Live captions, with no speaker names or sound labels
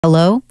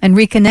hello and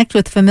reconnect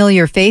with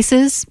familiar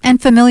faces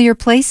and familiar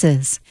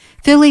places.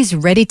 Philly's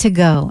ready to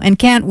go and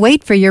can't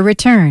wait for your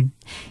return.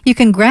 You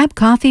can grab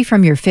coffee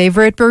from your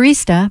favorite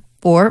barista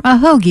or a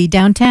hoagie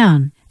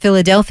downtown.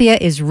 Philadelphia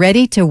is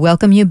ready to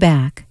welcome you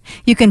back.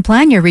 You can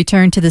plan your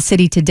return to the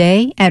city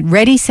today at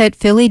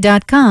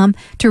ReadySetPhilly.com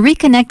to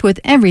reconnect with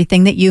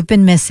everything that you've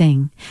been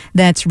missing.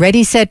 That's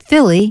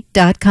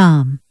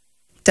ReadySetPhilly.com.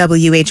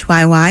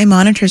 WHYY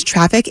monitors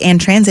traffic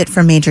and transit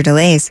for major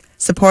delays.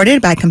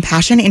 Supported by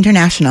Compassion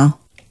International.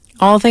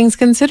 All Things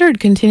Considered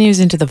continues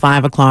into the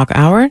 5 o'clock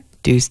hour.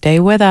 Do stay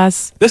with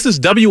us. This is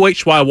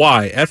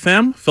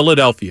WHYY-FM,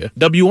 Philadelphia.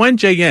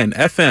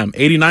 WNJN-FM,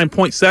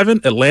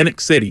 89.7,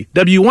 Atlantic City.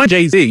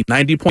 WNJZ,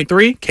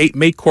 90.3, Cape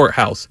May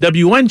Courthouse.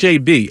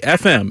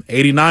 WNJB-FM,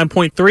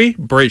 89.3,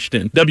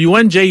 Bridgeton.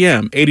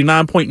 WNJM,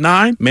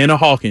 89.9,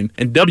 Manahawkin.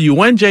 And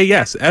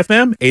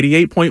WNJS-FM,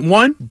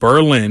 88.1,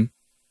 Berlin.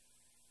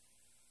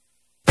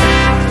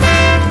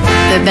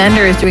 The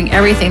vendor is doing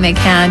everything they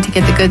can to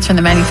get the goods from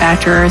the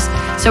manufacturers.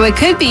 So it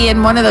could be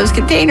in one of those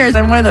containers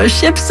on one of those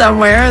ships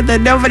somewhere that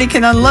nobody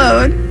can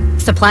unload.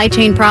 Supply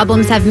chain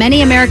problems have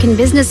many American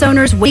business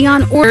owners waiting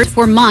on orders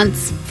for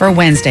months. For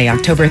Wednesday,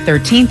 October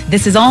 13th,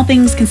 this is All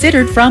Things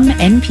Considered from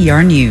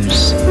NPR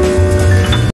News.